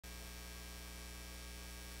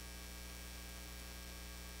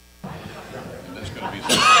going to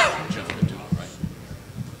be Jeff Cotulla, right?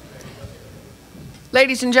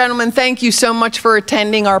 Ladies and gentlemen, thank you so much for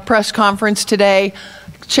attending our press conference today.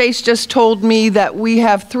 Chase just told me that we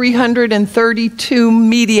have 332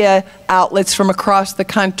 media outlets from across the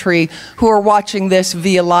country who are watching this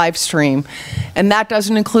via live stream. And that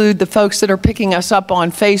doesn't include the folks that are picking us up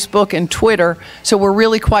on Facebook and Twitter. So we're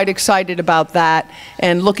really quite excited about that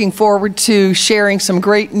and looking forward to sharing some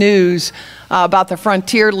great news about the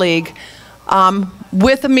Frontier League.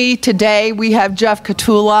 With me today, we have Jeff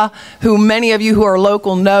Cotulla, who many of you who are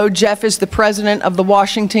local know. Jeff is the president of the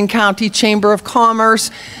Washington County Chamber of Commerce,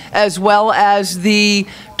 as well as the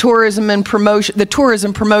Tourism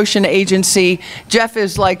Promotion Agency. Jeff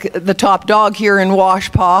is like the top dog here in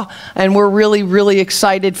Washpaw, and we're really, really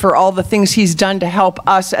excited for all the things he's done to help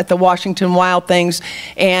us at the Washington Wild Things,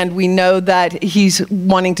 and we know that he's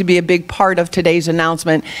wanting to be a big part of today's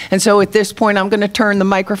announcement. And so at this point, I'm going to turn the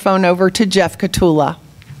microphone over to Jeff Cotulla.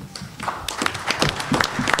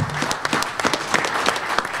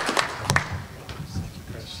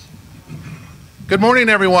 Good morning,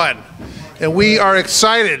 everyone, and we are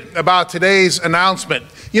excited about today's announcement.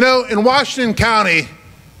 You know, in Washington County,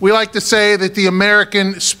 we like to say that the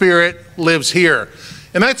American spirit lives here.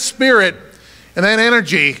 And that spirit and that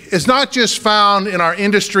energy is not just found in our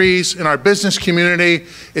industries, in our business community.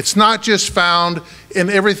 It's not just found in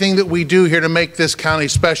everything that we do here to make this county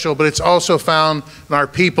special, but it's also found in our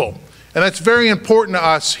people. And that's very important to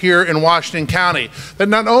us here in Washington County, that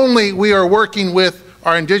not only we are working with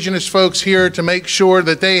our indigenous folks here to make sure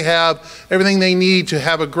that they have everything they need to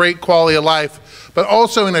have a great quality of life, but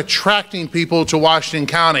also in attracting people to Washington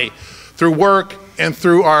County through work and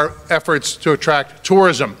through our efforts to attract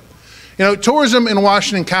tourism. You know, tourism in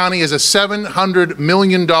Washington County is a $700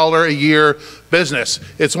 million a year business.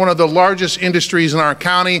 It's one of the largest industries in our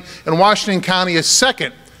county, and Washington County is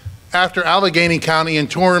second after Allegheny County in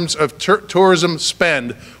terms of tourism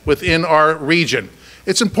spend within our region.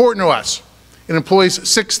 It's important to us. It employs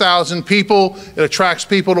 6,000 people. It attracts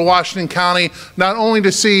people to Washington County, not only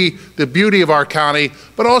to see the beauty of our county,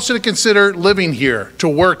 but also to consider living here, to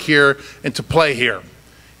work here, and to play here.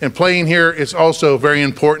 And playing here is also very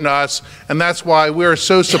important to us, and that's why we're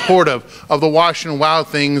so supportive of the Washington Wild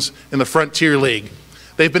Things in the Frontier League.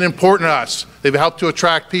 They've been important to us. They've helped to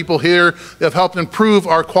attract people here. They've helped improve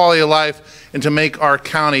our quality of life and to make our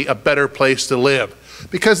county a better place to live.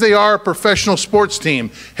 Because they are a professional sports team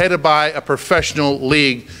headed by a professional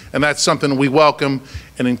league, and that's something we welcome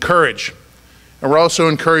and encourage. And we're also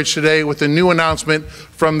encouraged today with a new announcement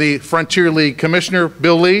from the Frontier League Commissioner,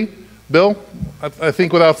 Bill Lee. Bill, I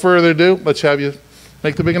think without further ado, let's have you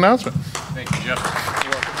make the big announcement. Thank you, Jeff.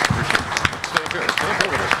 You're welcome. Appreciate it. Stay here. Stay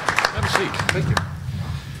over there. Have a seat. Thank you.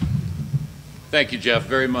 Thank you, Jeff,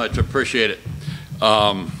 very much. Appreciate it.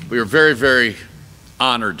 We are very, very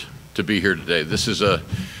honored to be here today.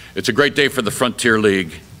 It's a great day for the Frontier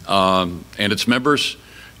League and its members,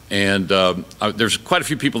 and there's quite a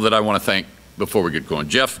few people that I want to thank before we get going.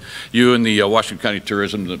 Jeff, you and the Washington County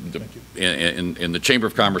Tourism and the Chamber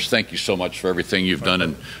of Commerce, thank you so much for everything you've done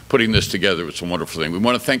in putting this together. It's a wonderful thing. We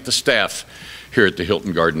want to thank the staff here at the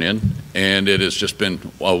Hilton Garden Inn, and it has just been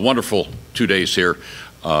a wonderful 2 days here.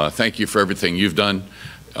 Thank you for everything you've done.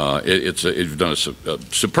 You've done a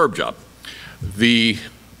superb job. The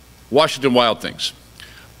Washington Wild Things.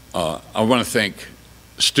 I want to thank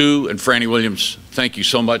Stu and Franny Williams. Thank you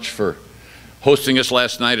so much for hosting us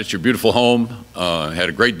last night at your beautiful home. Had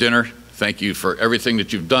a great dinner. Thank you for everything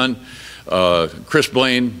that you've done. Chris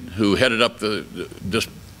Blaine, who headed up just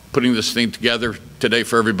putting this thing together today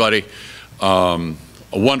for everybody. A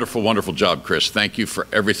wonderful, wonderful job, Chris. Thank you for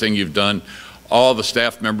everything you've done. All the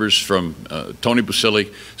staff members from Tony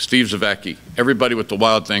Busili, Steve Zavacki, everybody with the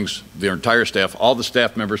Wild Things, their entire staff, all the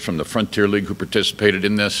staff members from the Frontier League who participated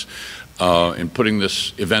in this, in putting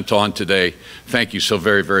this event on today. Thank you so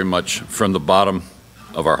very, very much from the bottom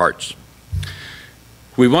of our hearts.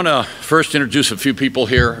 We want to first introduce a few people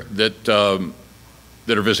here that are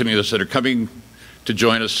visiting us, that are coming to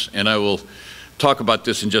join us, and I will talk about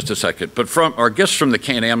this in just a second. But from our guests from the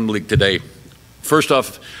Can-Am League today, first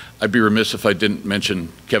off, I'd be remiss if I didn't mention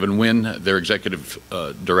Kevin Wynn, their executive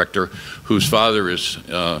director, whose father is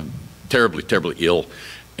terribly, terribly ill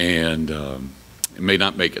and may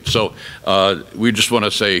not make it. So we just want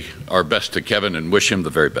to say our best to Kevin and wish him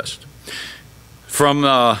the very best. From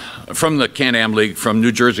the Can-Am League from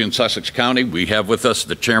New Jersey and Sussex County, we have with us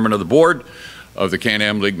the chairman of the board of the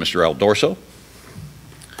Can-Am League, Mr. Al Dorso.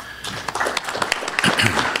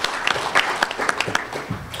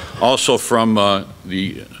 Also from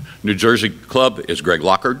the New Jersey Club is Greg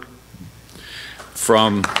Lockard.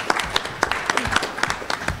 From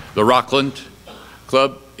the Rockland,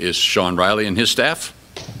 club is Sean Riley and his staff.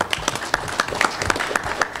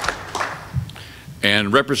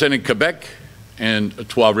 And representing Quebec and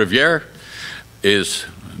Trois-Rivières is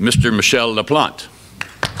Mr. Michel Laplante.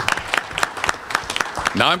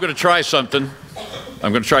 Now I'm going to try something.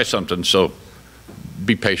 So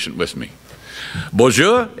be patient with me.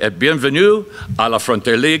 Bonjour et bienvenue à la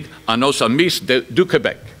Frontier League à nos amis du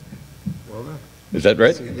Québec. Well done. Is that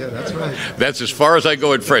right? Yeah, that's right. That's as far as I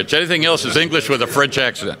go in French. Anything else is English with a French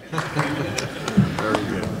accent. Very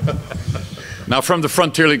good. Now, from the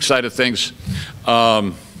Frontier League side of things,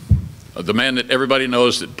 the man that everybody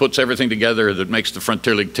knows that puts everything together that makes the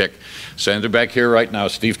Frontier League tick, standing back here right now,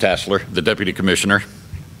 Steve Tassler, the Deputy Commissioner.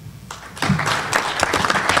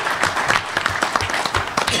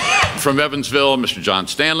 From Evansville, Mr. John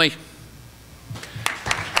Stanley.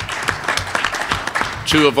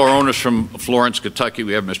 Two of our owners from Florence, Kentucky,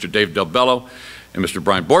 we have Mr. Dave Del Bello and Mr.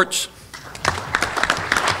 Brian Bortz.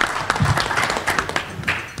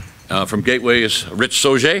 From Gateway is Rich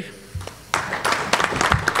Sauget.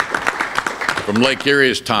 From Lake Erie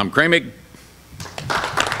is Tom Kramig.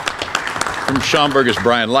 From Schaumburg is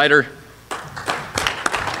Brian Leiter.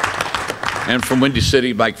 And from Windy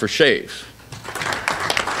City, Mike Vershave.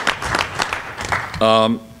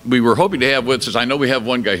 We were hoping to have with us, I know we have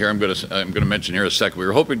one guy here I'm going to mention here in a second. We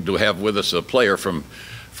were hoping to have with us a player from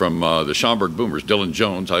the Schaumburg Boomers, Dylan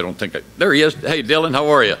Jones. I don't think there he is. Hey, Dylan, how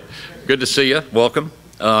are you? Good to see you. Welcome.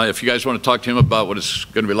 If you guys want to talk to him about what it's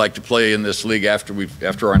going to be like to play in this league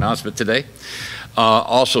after our announcement today.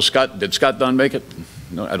 Also, Scott, did Scott Dunn make it?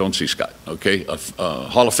 No, I don't see Scott. Okay,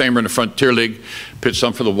 Hall of Famer in the Frontier League, pitched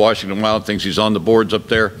some for the Washington Wild Things. He's on the boards up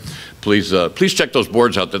there. Please check those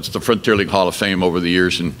boards out. That's the Frontier League Hall of Fame over the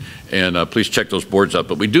years, and please check those boards out.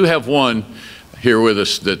 But we do have one here with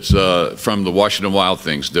us that's from the Washington Wild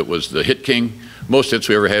Things that was the hit king, most hits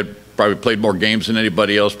we ever had, probably played more games than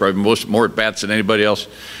anybody else, probably more at bats than anybody else.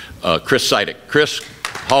 Chris Sitek. Chris,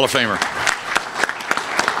 Hall of Famer.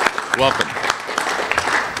 Welcome.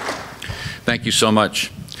 Thank you so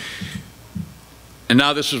much. And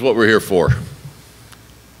now this is what we're here for.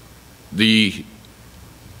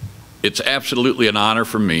 It's absolutely an honor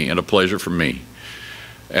for me and a pleasure for me,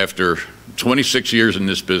 after 26 years in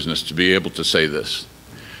this business, to be able to say this,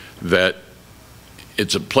 that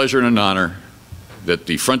it's a pleasure and an honor that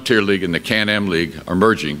the Frontier League and the Can-Am League are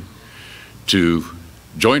merging to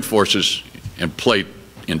join forces and play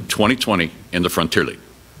in 2020 in the Frontier League.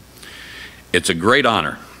 It's a great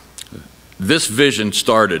honor. This vision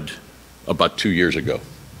started about 2 years ago,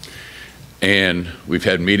 and we've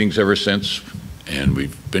had meetings ever since, and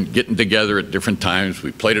we've been getting together at different times.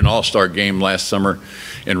 We played an all-star game last summer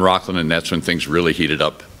in Rockland, and that's when things really heated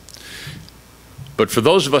up. But for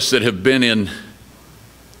those of us that have been in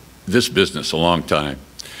this business a long time,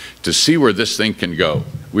 to see where this thing can go,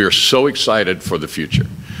 we are so excited for the future.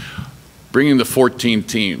 Bringing the 14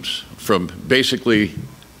 teams from basically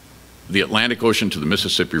the Atlantic Ocean to the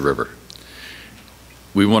Mississippi River.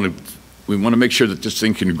 We want to make sure that this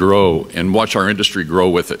thing can grow and watch our industry grow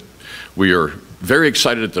with it. We are very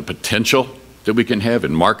excited at the potential that we can have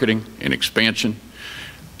in marketing and expansion.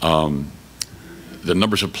 The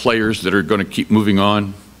numbers of players that are going to keep moving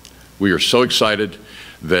on. We are so excited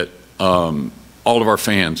that all of our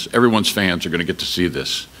fans, everyone's fans, are going to get to see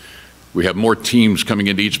this. We have more teams coming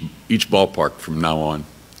into each ballpark from now on.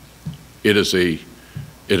 It is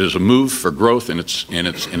a move for growth, and it's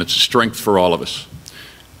a strength for all of us.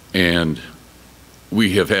 And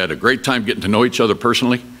we have had a great time getting to know each other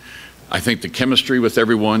personally. I think the chemistry with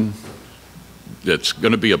everyone that's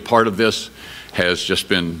going to be a part of this has just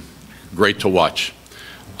been great to watch.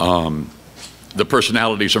 The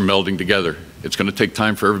personalities are melding together. It's going to take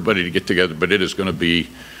time for everybody to get together, but it is going to be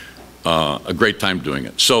a great time doing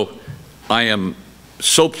it. So I am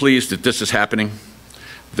so pleased that this is happening,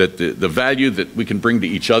 that the value that we can bring to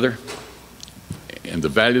each other and the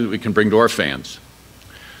value that we can bring to our fans.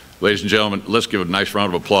 Ladies and gentlemen, let's give a nice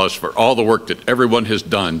round of applause for all the work that everyone has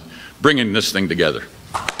done bringing this thing together.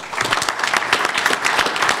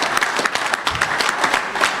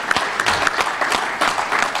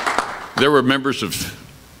 There were members of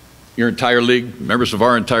your entire league, members of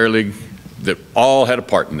our entire league, that all had a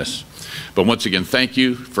part in this. But once again, thank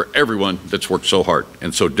you for everyone that's worked so hard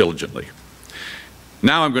and so diligently.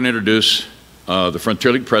 Now I'm going to introduce the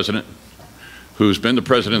Frontier League president, who's been the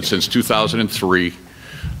president since 2003,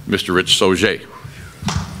 Mr. Rich Sauget.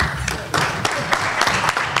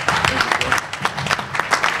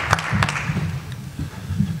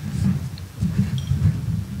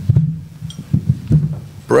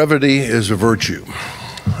 Brevity is a virtue,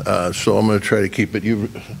 so I'm going to try to keep it.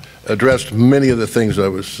 addressed many of the things I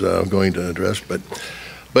was going to address. But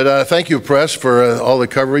thank you, press, for all the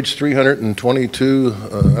coverage. 322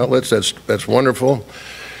 outlets. That's wonderful.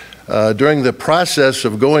 During the process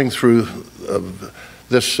of going through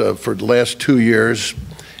this for the last 2 years,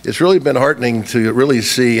 it's really been heartening to really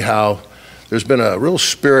see how there's been a real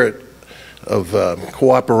spirit of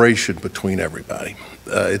cooperation between everybody.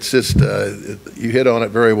 It's just, you hit on it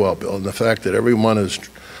very well, Bill, and the fact that everyone has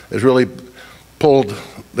really pulled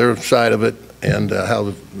their side of it, and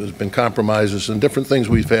how there's been compromises and different things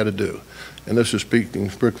we've had to do. And this is speaking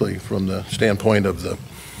strictly from the standpoint of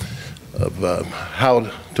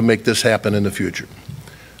how to make this happen in the future.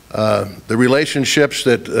 The relationships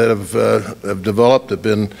that have developed have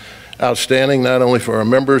been outstanding, not only for our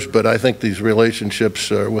members, but I think these relationships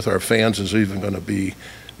with our fans is even going to be,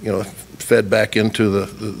 fed back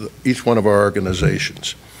into each one of our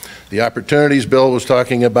organizations. The opportunities Bill was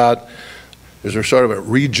talking about, is there sort of a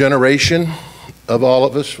regeneration of all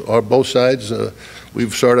of us, or both sides?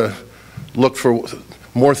 We've sort of looked for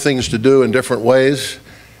more things to do in different ways,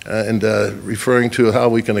 and referring to how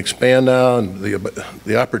we can expand now, and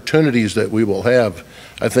the opportunities that we will have,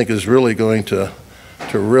 I think is really going to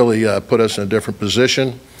really put us in a different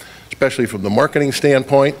position, especially from the marketing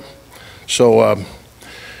standpoint. So,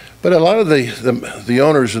 but a lot of the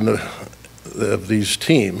owners of these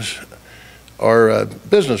teams are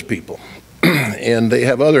business people, and they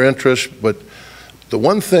have other interests, but the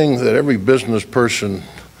one thing that every business person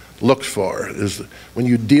looks for is when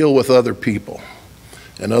you deal with other people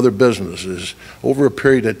and other businesses over a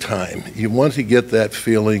period of time, you want to get that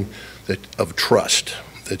feeling of trust,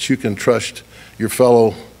 that you can trust your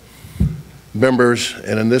fellow members.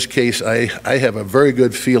 And in this case, I have a very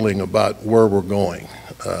good feeling about where we're going.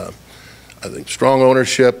 I think strong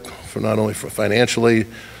ownership, not only for financially,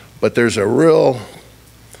 but there's a real,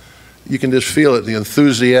 you can just feel it, the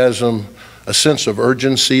enthusiasm, a sense of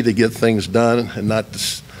urgency to get things done, and not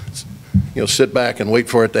sit back and wait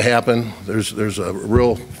for it to happen. There's a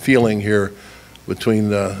real feeling here between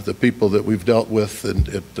the people that we've dealt with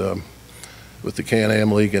with the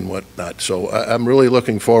Can-Am League and whatnot. So I'm really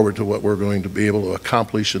looking forward to what we're going to be able to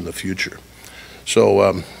accomplish in the future.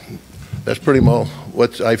 So that's pretty much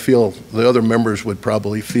what I feel the other members would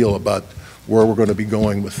probably feel about where we're going to be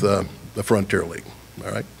going with the Frontier League.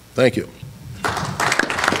 All right, thank you.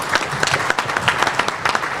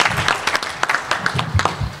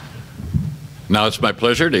 Now it's my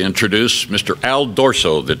pleasure to introduce Mr. Al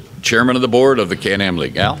Dorso, the chairman of the board of the Can-Am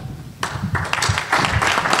League. Al?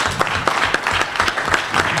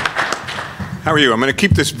 How are you? I'm going to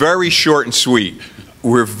keep this very short and sweet.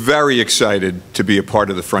 We're very excited to be a part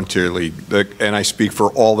of the Frontier League, and I speak for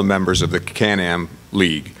all the members of the Can-Am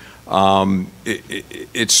League.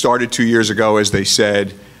 It started 2 years ago, as they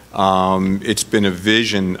said. It's been a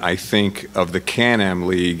vision, I think, of the Can-Am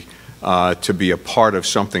League to be a part of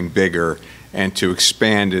something bigger and to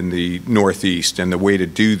expand in the Northeast. And the way to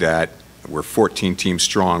do that, we're 14 teams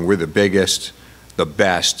strong. We're the biggest, the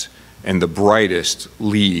best, and the brightest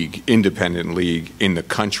league, independent league in the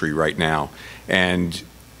country right now. And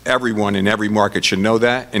everyone in every market should know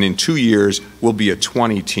that. And in 2 years, we'll be a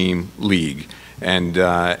 20-team league. And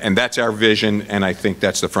that's our vision, and I think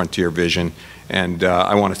that's the Frontier vision. And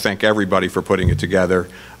I want to thank everybody for putting it together.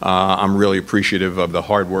 I'm really appreciative of the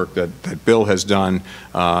hard work that Bill has done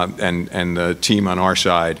and the team on our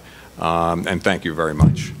side. And thank you very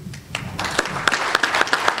much.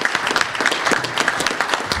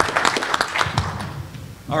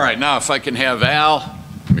 All right, now if I can have Al,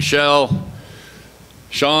 Michelle,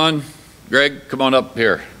 Sean, Greg, come on up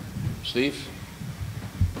here. Steve?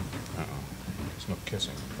 There's no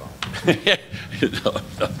kissing involved. No.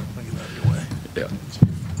 Yeah.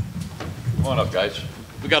 Come on up, guys.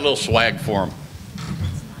 We got a little swag for them.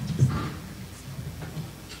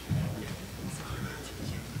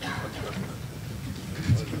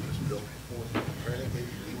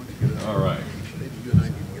 All right.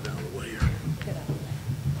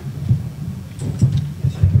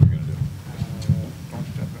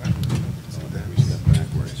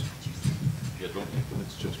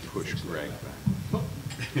 Let's just push Greg back.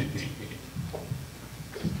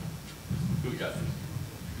 Who we got?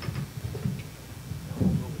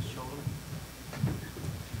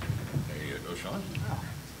 There you go, Sean.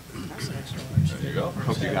 There you go.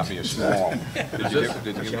 Hope you got me a small. Did you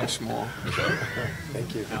give me a small?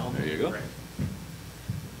 Thank you. There you go.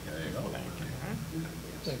 There you go.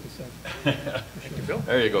 Thank you, sir. Thank you, Bill.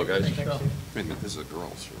 There you go, guys. Wait a minute, this is a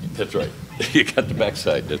girl's shirt. That's right. You got the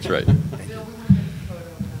backside. That's right.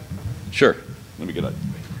 Sure. Let me get up.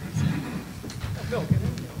 Bill, get in.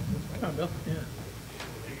 Come on, Bill. Yeah.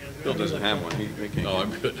 Bill doesn't have one. He can't. No,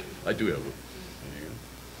 I'm good. I do have one.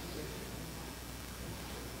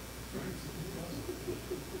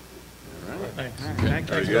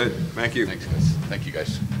 Very good. Thank you. Thanks, guys. Thank you,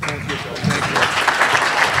 guys. We're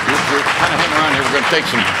kind of hanging around here. We're going to take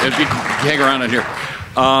some, hang around in here.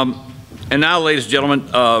 And now, ladies and gentlemen,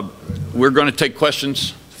 we're going to take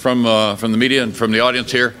questions from the media and from the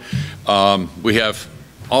audience here. We have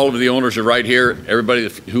all of the owners are right here. Everybody,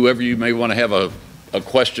 whoever you may want to have a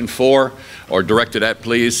question for or direct it at,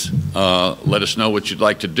 please let us know what you'd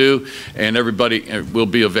like to do. And everybody will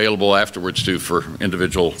be available afterwards, too, for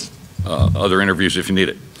individual other interviews if you need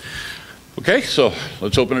it. Okay, so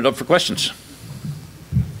let's open it up for questions.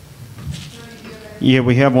 Yeah,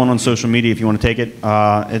 we have one on social media if you want to take it.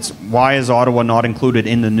 It's why is Ottawa not included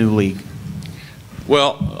in the new league?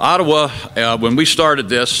 Well, Ottawa, when we started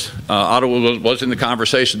this, Ottawa was in the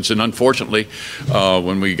conversations, and unfortunately,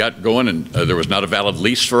 when we got going, and there was not a valid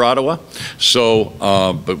lease for Ottawa. So,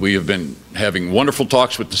 but we have been having wonderful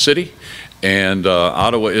talks with the city, and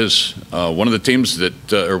Ottawa is one of the teams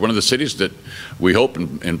that, or one of the cities that we hope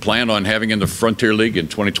and plan on having in the Frontier League in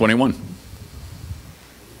 2021.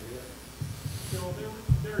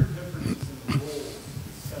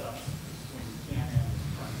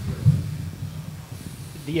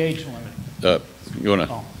 The age limit. You want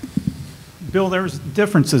to? Oh. Bill, there's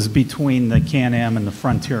differences between the Can-Am and the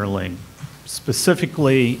Frontier League,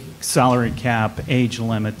 specifically salary cap, age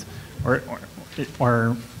limit, or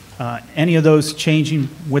any of those changing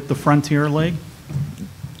with the Frontier League?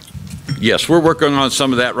 Yes, we're working on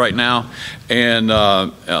some of that right now, and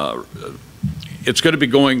it's going to be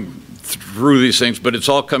going through these things, but it's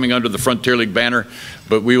all coming under the Frontier League banner.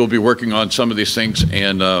 But we will be working on some of these things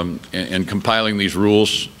and compiling these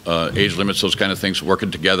rules, age limits, those kind of things,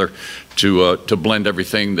 working together to blend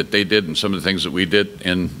everything that they did and some of the things that we did.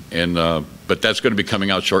 But that's going to be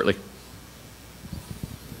coming out shortly.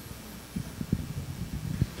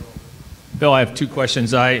 Bill, I have two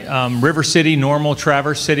questions. River City, Normal,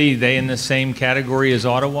 Traverse City, they in the same category as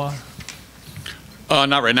Ottawa?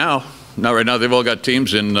 Not right now. Not right now. They've all got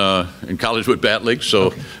teams in Collegewood Bat League, so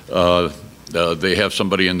they have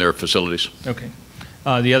somebody in their facilities. Okay.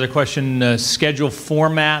 The other question, schedule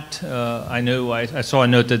format. I know I saw a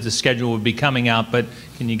note that the schedule would be coming out, but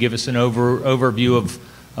can you give us an overview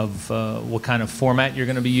of what kind of format you're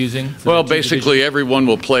going to be using? Well, basically, everyone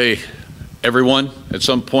will play everyone at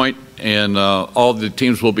some point, and all the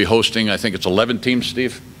teams will be hosting. I think it's 11 teams,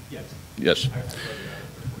 Steve? Yes. Yes.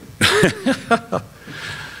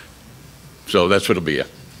 So that's what it'll be.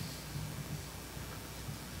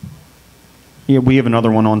 Yeah, we have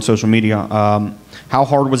another one on social media. How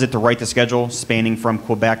hard was it to write the schedule spanning from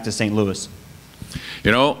Quebec to St. Louis?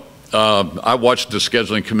 You know, I watched the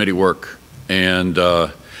scheduling committee work, and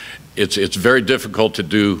it's very difficult to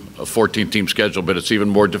do a 14-team schedule, but it's even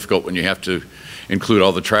more difficult when you have to include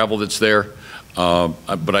all the travel that's there.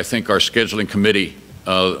 But I think our scheduling committee,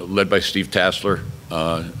 led by Steve Tassler,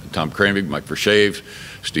 Tom Kramvig, Mike Verschave,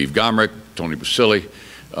 Steve Gomrick, Tony Basili,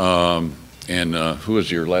 and who was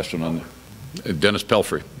your last one on there? Dennis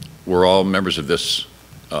Pelfrey. We're all members of this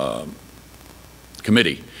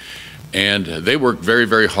committee. And they worked very,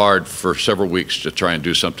 very hard for several weeks to try and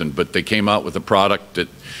do something, but they came out with a product that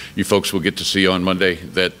you folks will get to see on Monday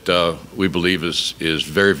that we believe is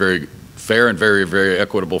very, very fair and very, very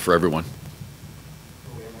equitable for everyone.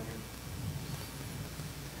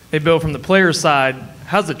 Hey, Bill, from the players' side,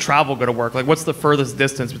 how's the travel going to work? Like, what's the furthest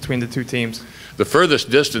distance between the two teams? The furthest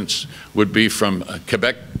distance would be from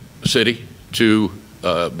Quebec City to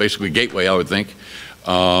basically Gateway, I would think.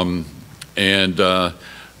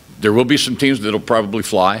 There will be some teams that'll probably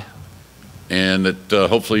fly, and that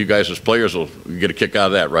hopefully you guys as players will get a kick out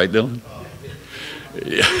of that, right, Dylan?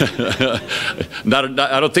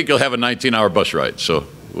 I don't think you'll have a 19-hour bus ride, so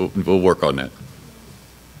we'll work on that.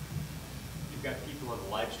 You've got people on the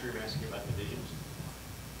live stream asking about divisions.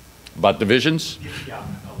 About divisions? Yeah,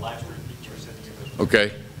 a live stream feature sending you.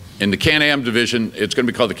 Okay. In the Can-Am division, it's going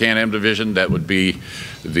to be called the Can-Am division. That would be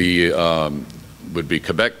the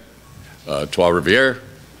Quebec, Trois-Rivières,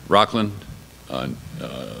 Rockland,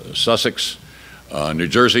 Sussex, New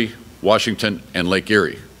Jersey, Washington, and Lake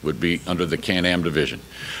Erie would be under the Can-Am division.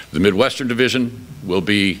 The Midwestern division will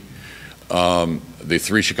be the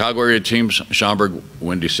three Chicago area teams, Schaumburg,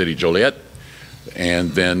 Windy City, Joliet,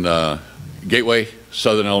 and then Gateway,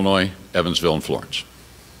 Southern Illinois, Evansville, and Florence.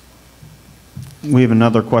 We have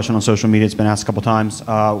another question on social media. It's been asked a couple times.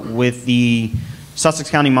 With the Sussex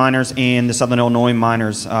County Miners and the Southern Illinois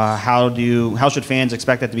Miners, how should fans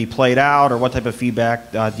expect that to be played out, or what type of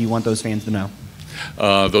feedback do you want those fans to know?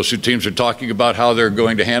 Those two teams are talking about how they're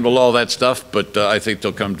going to handle all that stuff, but I think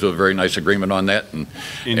they'll come to a very nice agreement on that. And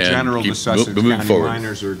In and general, keep the Sussex moving County forward.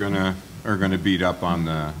 Miners are gonna beat up on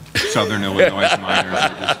the Southern Illinois Miners,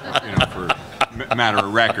 just, you know, for a matter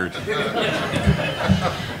of record. One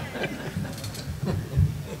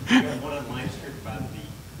on live stream about the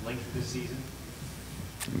length of the season.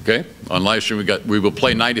 Okay, on live stream we will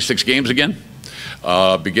play 96 games again,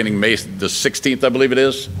 beginning May the 16th, I believe it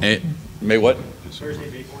is. May what?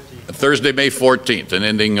 Thursday, May 14th. Thursday, May 14th, and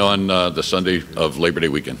ending on the Sunday of Labor Day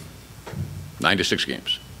weekend. 96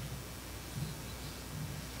 games.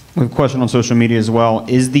 We have a question on social media as well.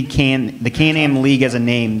 Is the Can-Am League as a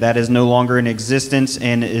name that is no longer in existence,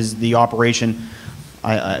 and is the operation,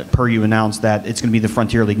 per you announced, that it's going to be the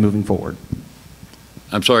Frontier League moving forward?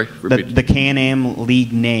 I'm sorry, repeat. The Can-Am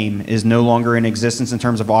League name is no longer in existence in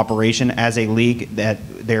terms of operation as a league, that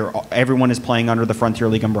everyone is playing under the Frontier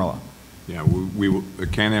League umbrella. Yeah, the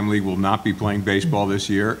Can-Am League will not be playing baseball this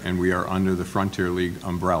year, and we are under the Frontier League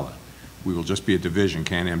umbrella. We will just be a division,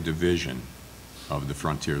 Can-Am division of the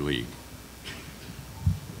Frontier League.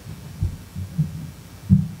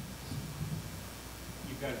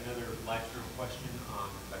 You've got another live stream question on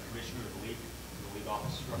the commissioner of the league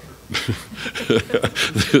office structure.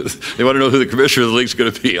 They want to know who the commissioner of the league's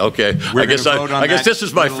going to be. Okay, I guess this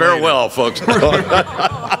is my farewell, folks.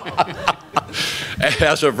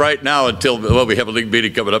 As of right now, well, we have a league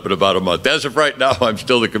meeting coming up in about a month. As of right now, I'm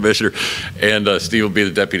still the commissioner, and Steve will be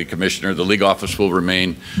the deputy commissioner. The league office will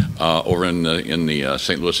remain over in the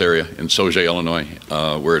St. Louis area, in Sauget, Illinois,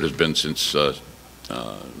 where it has been since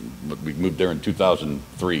we moved there in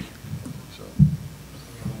 2003.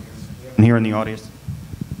 And here in the audience.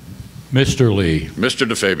 Mr. Lee. Mr.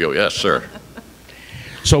 DeFabio, yes, sir.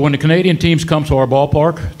 So when the Canadian teams come to our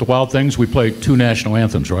ballpark, the Wild Things, we play 2 national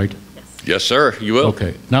anthems, right? Yes, sir, you will.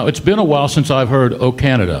 Okay. Now, it's been a while since I've heard "O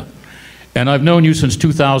Canada," and I've known you since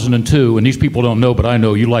 2002, and these people don't know, but I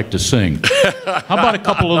know you like to sing. How about a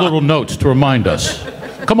couple of little notes to remind us?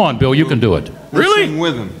 Come on, Bill, you can do it. Really? Sing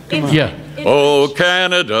with them. Come on. Yeah. Oh,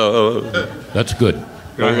 Canada. That's good.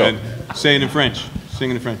 Go ahead. Say it in French.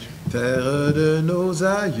 Sing it in French. Terre de nos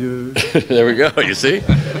aïeux. There we go. You see?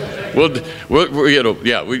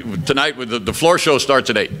 Tonight the floor show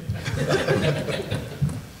starts at 8.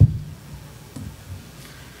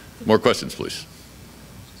 More questions, please.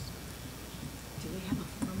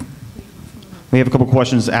 We have a couple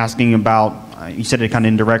questions asking about, you said it kind of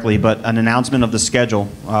indirectly, but an announcement of the schedule.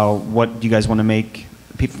 What do you guys want to make?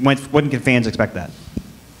 When can fans expect that?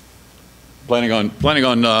 Planning on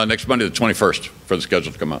next Monday, the 21st, for the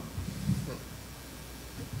schedule to come out.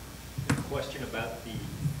 Question about the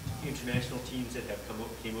international teams that have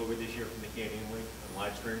came over this year from the Canadian League on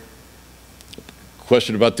live stream.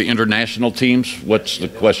 Question about the international teams? What's the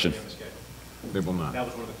question? They will not. That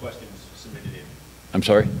was one of the questions submitted in. I'm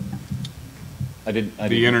sorry?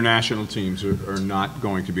 The international teams are not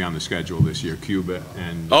going to be on the schedule this year, Cuba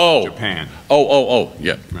and Japan.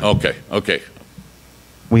 Yeah. Okay.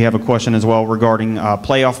 We have a question as well regarding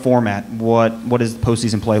playoff format. What does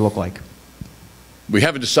postseason play look like? We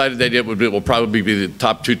haven't decided that yet. It will probably be the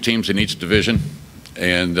top 2 teams in each division,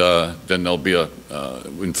 and then there'll be in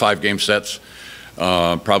 5-game sets,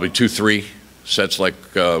 probably 2-3 sets like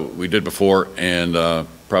we did before, and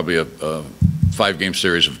probably a 5-game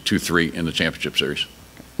series of 2-3 in the championship series.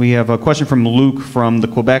 We have a question from Luke from the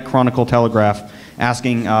Quebec Chronicle-Telegraph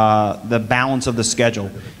asking the balance of the schedule.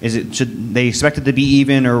 Should they expect it to be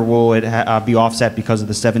even, or will it be offset because of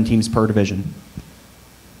the 7 teams per division?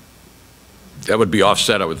 That would be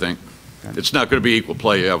offset, I would think. Okay. It's not going to be equal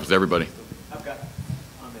play with everybody. I've got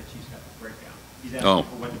on that she's got the breakdown. He's asking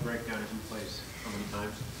for what the breakdown is, who plays how many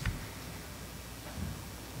times.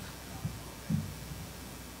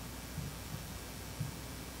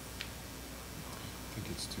 I think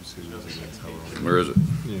it's 2 series against however. Where is it?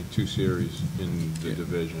 Yeah, 2 series in the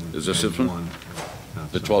division. Is this it one?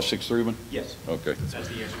 The 12-6-3 one? Yes. Okay. That's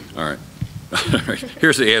the answer. All right.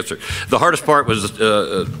 Here's the answer. The hardest part was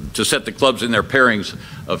to set the clubs in their pairings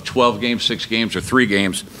of 12 games, 6 games, or 3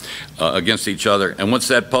 games against each other. And once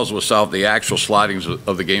that puzzle was solved, the actual slottings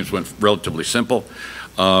of the games went relatively simple.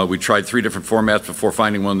 We tried 3 different formats before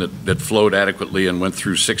finding one that flowed adequately, and went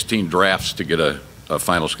through 16 drafts to get a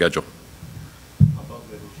final schedule. Above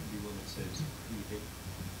that, it should be one that says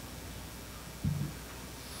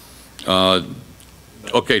who you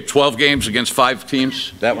pick. Okay, 12 games against 5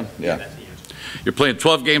 teams. That one? Yeah. That's the answer. You're playing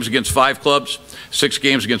 12 games against 5 clubs, 6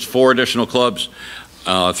 games against 4 additional clubs,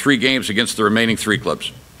 3 games against the remaining 3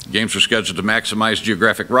 clubs. Games are scheduled to maximize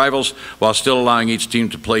geographic rivals while still allowing each team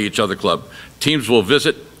to play each other club. Teams will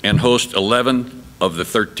visit and host 11 of the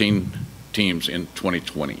 13 teams in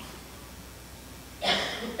 2020.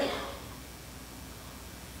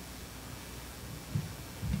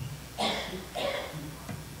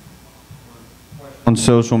 On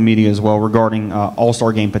social media as well regarding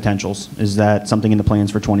All-Star game potentials. Is that something in the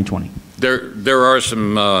plans for 2020? There are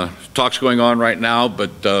some talks going on right now,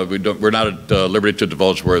 but we're not at liberty to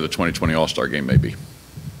divulge where the 2020 All-Star game may be.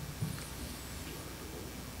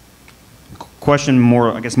 Question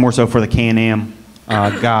more, I guess more so for the Can-Am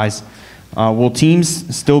guys. Will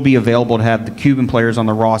teams still be available to have the Cuban players on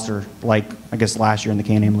the roster like, I guess, last year in the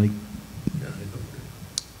Can-Am League?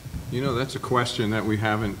 You know, that's a question that we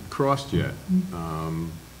haven't crossed yet.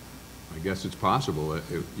 I guess it's possible.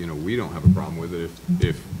 You know, we don't have a problem with it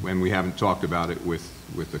when we haven't talked about it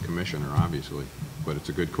with the commissioner, obviously. But it's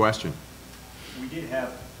a good question. We did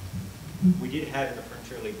have in the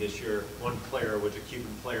Frontier League this year, one player was a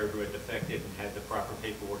Cuban player who had defected and had the proper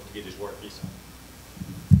paperwork to get his work visa.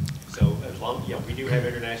 So as long, yeah, we do have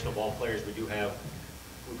international ball players. We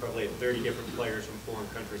probably have 30 different players from foreign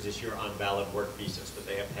countries this year on valid work visas, but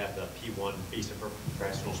they have to have the P1 visa for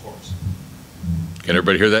professional sports. Can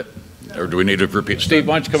everybody hear that? Or do we need to repeat? Steve,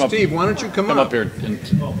 why don't you come up? Steve, why don't you come up here?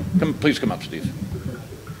 And please come up, Steve.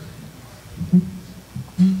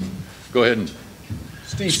 Go ahead and.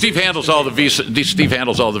 Steve handles all the visa. Steve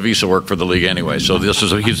handles all the visa work for the league anyway, so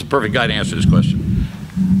he's the perfect guy to answer this question.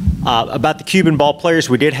 About the Cuban ball players,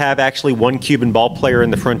 we did have actually one Cuban ball player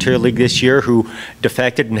in the Frontier League this year who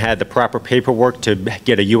defected and had the proper paperwork to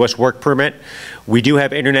get a U.S. work permit. We do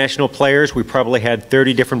have international players. We probably had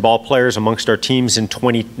 30 different ball players amongst our teams in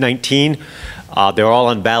 2019. They're all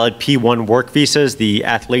on valid P1 work visas, the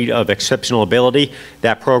athlete of exceptional ability.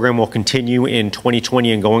 That program will continue in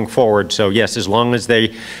 2020 and going forward. So yes, as long as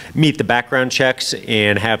they meet the background checks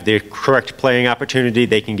and have the correct playing opportunity,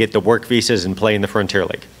 they can get the work visas and play in the Frontier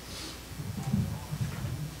League.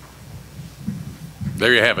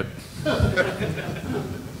 There you have it.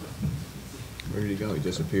 Where did he go? He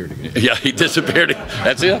disappeared again. Yeah, he disappeared.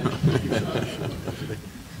 That's it.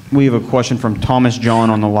 We have a question from Thomas John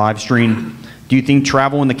on the live stream. Do you think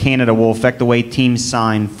travel into Canada will affect the way teams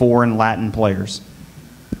sign foreign Latin players?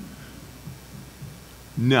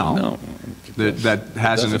 No. That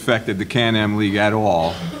hasn't affected the Can-Am League at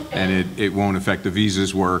all, and it won't affect the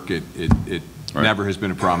visas work. It Right. never has been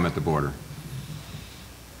a problem at the border.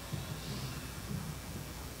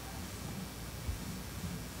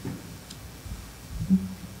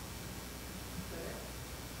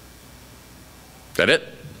 Is that it?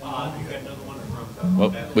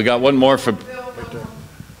 Well, we got one more from.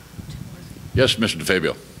 Yes, Mr.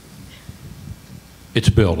 DeFabio. It's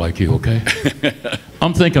Bill, like you, okay?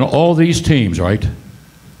 I'm thinking all these teams, right?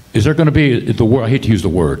 Is there going to be the word? I hate to use the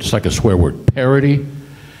word. It's like a swear word. Parity,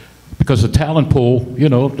 because the talent pool. You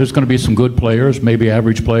know, there's going to be some good players, maybe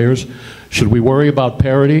average players. Should we worry about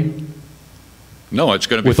parity? No, it's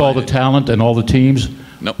going to be with all the talent and all the teams.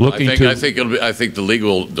 No, looking I think the league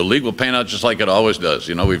will pan out just like it always does.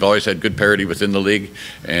 You know, we've always had good parity within the league,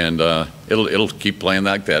 and it'll keep playing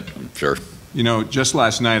like that, I'm sure. You know, just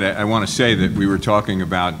last night, I want to say that we were talking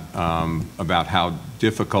about how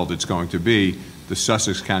difficult it's going to be. The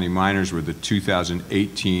Sussex County Miners were the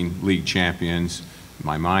 2018 league champions,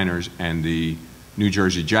 my Miners, and the New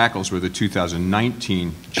Jersey Jackals were the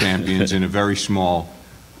 2019 champions in a very small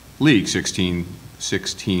league,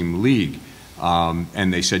 16-team league.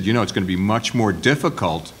 And they said, you know, it's going to be much more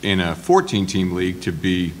difficult in a 14-team league to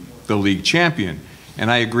be the league champion. And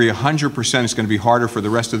I agree 100% it's going to be harder for the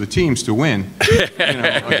rest of the teams to win, you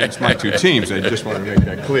know, against my two teams. I just want to make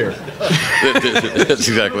that clear. That's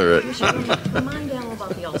exactly right. You should remind Al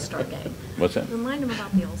about the All-Star game. What's that? Remind him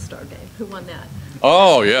about the All-Star game. Who won that?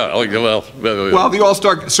 Oh, yeah. Oh, well, the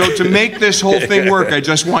All-Star. So to make this whole thing work, I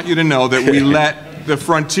just want you to know that we let the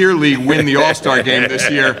Frontier League win the All-Star game this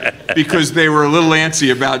year because they were a little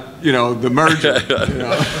antsy about, you know, the merger. You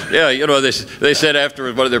know? Yeah, you know, they said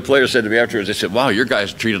afterwards, one of their players said to me afterwards, they said, wow, your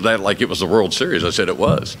guys treated that like it was the World Series. I said it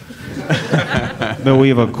was. Bill, we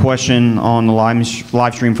have a question on the live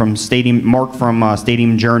stream from Mark from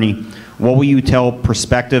Stadium Journey. What will you tell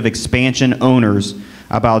prospective expansion owners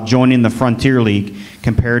about joining the Frontier League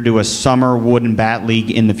compared to a summer wood and bat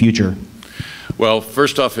league in the future? Well,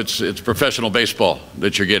 first off, it's professional baseball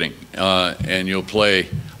that you're getting, and you'll play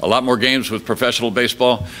a lot more games with professional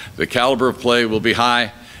baseball. The caliber of play will be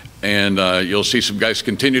high, and you'll see some guys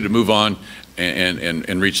continue to move on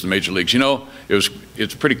and reach the major leagues. You know,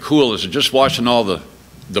 it's pretty cool. Is just watching all the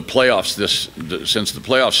playoffs since the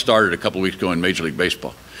playoffs started a couple weeks ago in Major League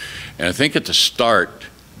Baseball, and I think at the start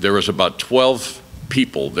there was about 12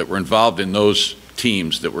 people that were involved in those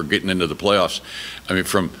teams that were getting into the playoffs. I mean,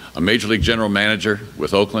 from a Major League general manager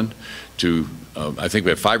with Oakland to I think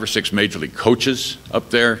we have 5 or 6 Major League coaches up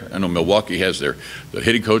there. I know Milwaukee has the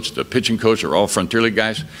hitting coach, the pitching coach are all Frontier League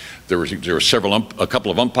guys. There were a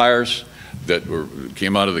couple of umpires that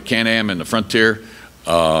came out of the Can-Am and the Frontier.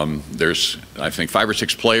 There's, I think, 5 or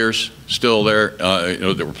 6 players still there,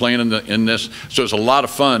 that were playing in this. So it's a lot of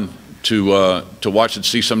fun to watch and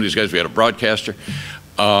see some of these guys. We had a broadcaster,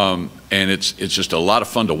 and it's just a lot of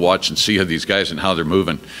fun to watch and see how these guys and how they're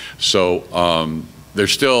moving. So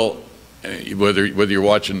there's still, whether you're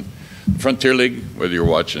watching Frontier League, whether you're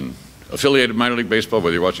watching affiliated minor league baseball,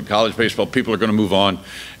 whether you're watching college baseball, people are going to move on,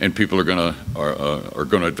 and people are going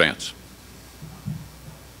to advance.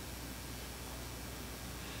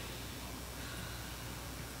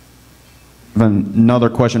 Another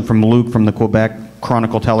question from Luke from the Quebec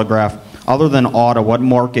Chronicle Telegraph. Other than Ottawa, what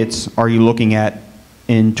markets are you looking at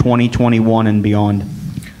in 2021 and beyond?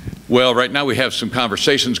 Well, right now we have some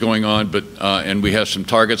conversations going on, and we have some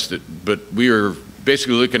targets but we are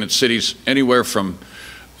basically looking at cities anywhere from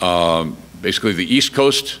basically the east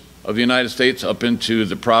coast of the United States up into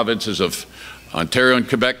the provinces of Ontario and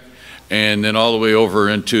Quebec, and then all the way over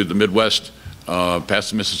into the Midwest,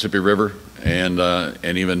 past the Mississippi River, and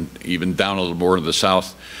even down a little more to the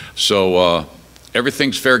south. So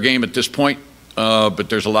everything's fair game at this point, but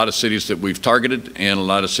there's a lot of cities that we've targeted and a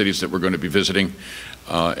lot of cities that we're going to be visiting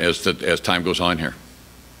as time goes on here.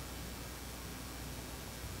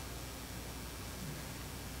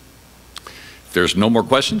 If there's no more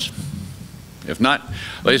questions, if not,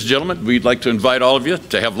 ladies and gentlemen, we'd like to invite all of you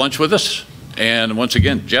to have lunch with us. And once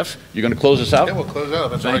again, Jeff, you're going to close us out? Yeah, we'll close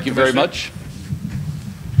out. That's Thank you very much.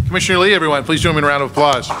 Commissioner Lee, everyone, please join me in a round of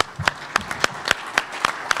applause.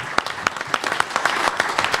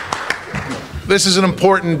 This is an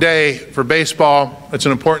important day for baseball. It's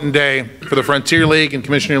an important day for the Frontier League, and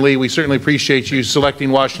Commissioner Lee, we certainly appreciate you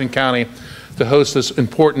selecting Washington County to host this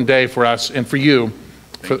important day for us and for you.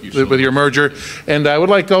 With your merger. And I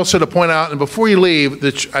would like also to point out, and before you leave,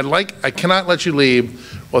 that I cannot let you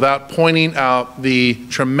leave without pointing out the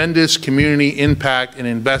tremendous community impact and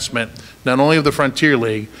investment, not only of the Frontier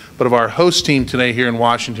League, but of our host team today here in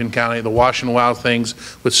Washington County, the Washington Wild Things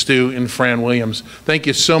with Stu and Fran Williams. Thank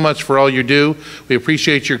you so much for all you do. We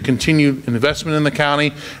appreciate your continued investment in the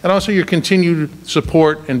county and also your continued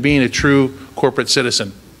support and being a true corporate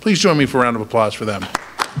citizen. Please join me for a round of applause for them.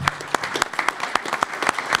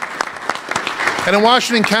 And in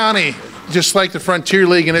Washington County, just like the Frontier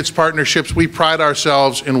League and its partnerships, we pride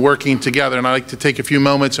ourselves in working together. And I'd like to take a few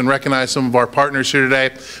moments and recognize some of our partners here today.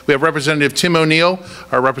 We have Representative Tim O'Neill,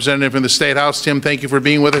 our representative in the State House. Tim, thank you for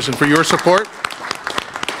being with us and for your support.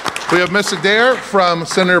 We have Ms. Adair from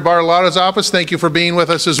Senator Bartolotta's office. Thank you for being with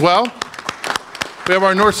us as well. We have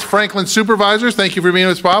our North Franklin supervisors. Thank you for being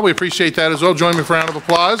with us, Bob. We appreciate that as well. Join me for a round of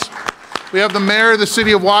applause. We have the Mayor of the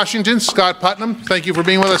City of Washington, Scott Putnam. Thank you for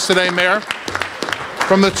being with us today, Mayor.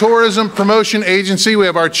 From the Tourism Promotion Agency, we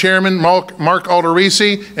have our chairman, Mark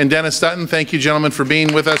Alderisi, and Dennis Dutton. Thank you, gentlemen, for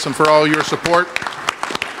being with us and for all your support.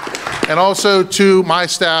 And also to my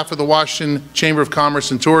staff of the Washington Chamber of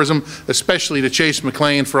Commerce and Tourism, especially to Chase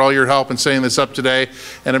McLean for all your help in setting this up today,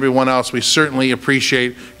 and everyone else. We certainly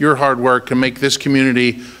appreciate your hard work to make this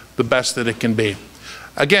community the best that it can be.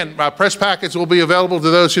 Again, press packets will be available to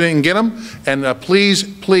those who didn't get them, and please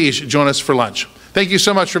join us for lunch. Thank you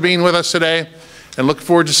so much for being with us today, and look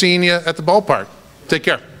forward to seeing you at the ballpark. Take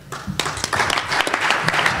care.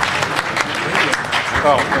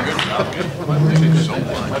 Oh,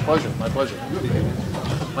 my pleasure. My pleasure.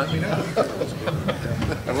 Let me know.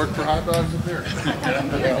 I work for hot dogs up there.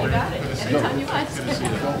 You got it. Anytime you want. Good to see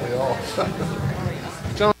you. Don't we all?